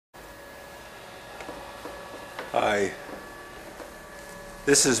Hi.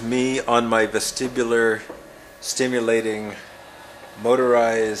 This is me on my vestibular stimulating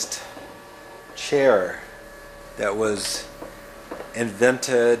motorized chair that was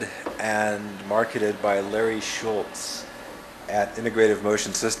invented and marketed by Larry Shultz at Integrative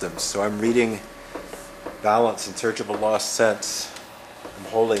Motion Systems. So I'm reading Balance in Search of a Lost Sense. I'm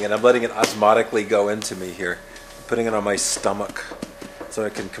holding it. I'm letting it osmotically go into me here. I'm putting it on my stomach so I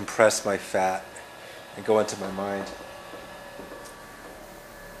can compress my fat and go into my mind.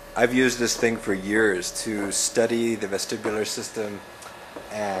 I've used this thing for years to study the vestibular system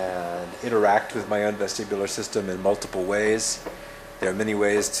and interact with my own vestibular system in multiple ways. There are many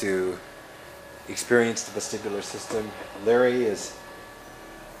ways to experience the vestibular system. Larry is,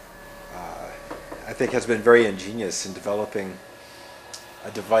 I think, has been very ingenious in developing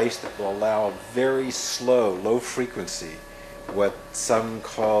a device that will allow very slow, low frequency, what some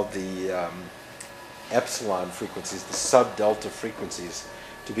call the epsilon frequencies, the sub-delta frequencies,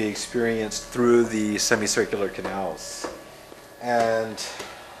 to be experienced through the semicircular canals. And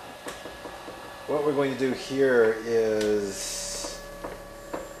what we're going to do here is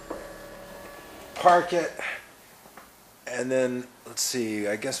park it, and then let's see,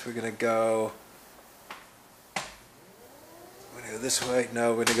 I guess we're going to go this way.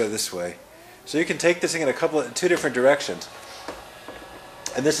 No, we're going to go this way. So you can take this thing in two different directions.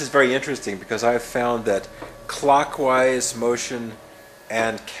 And this is very interesting because I've found that clockwise motion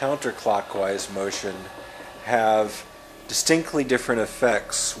and counterclockwise motion have distinctly different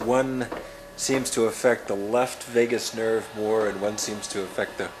effects. One seems to affect the left vagus nerve more, and one seems to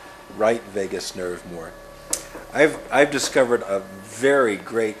affect the right vagus nerve more. I've discovered a very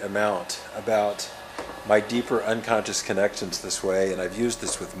great amount about my deeper unconscious connections this way, and I've used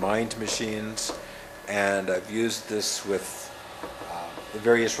this with mind machines, and I've used this with the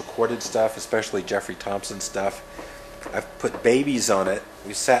various recorded stuff, especially Jeffrey Thompson stuff. I've put babies on it.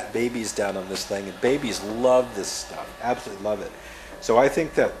 We sat babies down on this thing, and babies love this stuff, absolutely love it. So I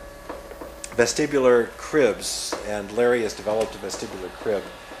think that vestibular cribs, and Larry has developed a vestibular crib,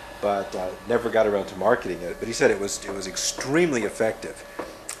 but never got around to marketing it. But he said it was extremely effective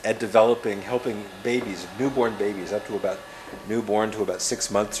at developing, helping babies, newborn babies, newborn to about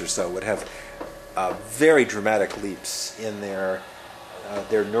 6 months or so, would have very dramatic leaps in their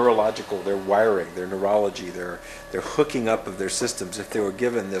neurological, their wiring, their neurology, their hooking up of their systems if they were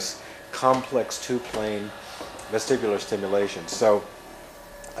given this complex two-plane vestibular stimulation. So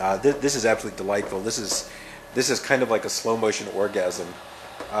this is absolutely delightful. This is kind of like a slow motion orgasm,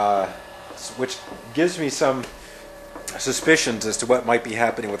 which gives me some suspicions as to what might be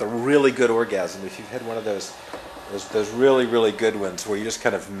happening with a really good orgasm. If you've had one of those really, really good ones where you just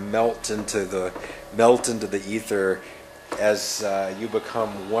kind of melt into the ether as you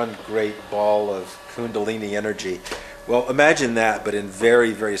become one great ball of kundalini energy. Well, imagine that, but in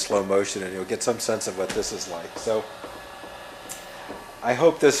very, very slow motion, and you'll get some sense of what this is like. So I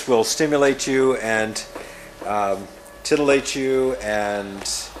hope this will stimulate you and titillate you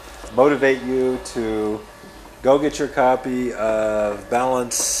and motivate you to go get your copy of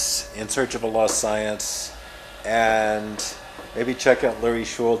Balance in Search of a Lost Science, and maybe check out Larry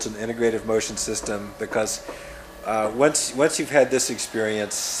Shultz and Integrative Motion System, because once you've had this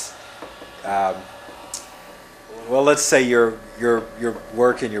experience, well, let's say your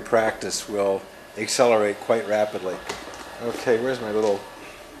work and your practice will accelerate quite rapidly. Okay, where's my little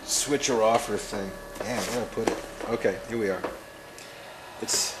switcher offer thing? Man, where did I put it? Okay, here we are.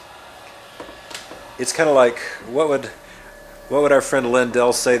 It's kind of like, what would our friend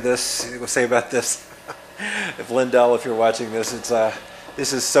Lindell say about this? If Lindell, if you're watching this,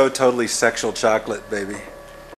 this is so totally sexual chocolate, baby.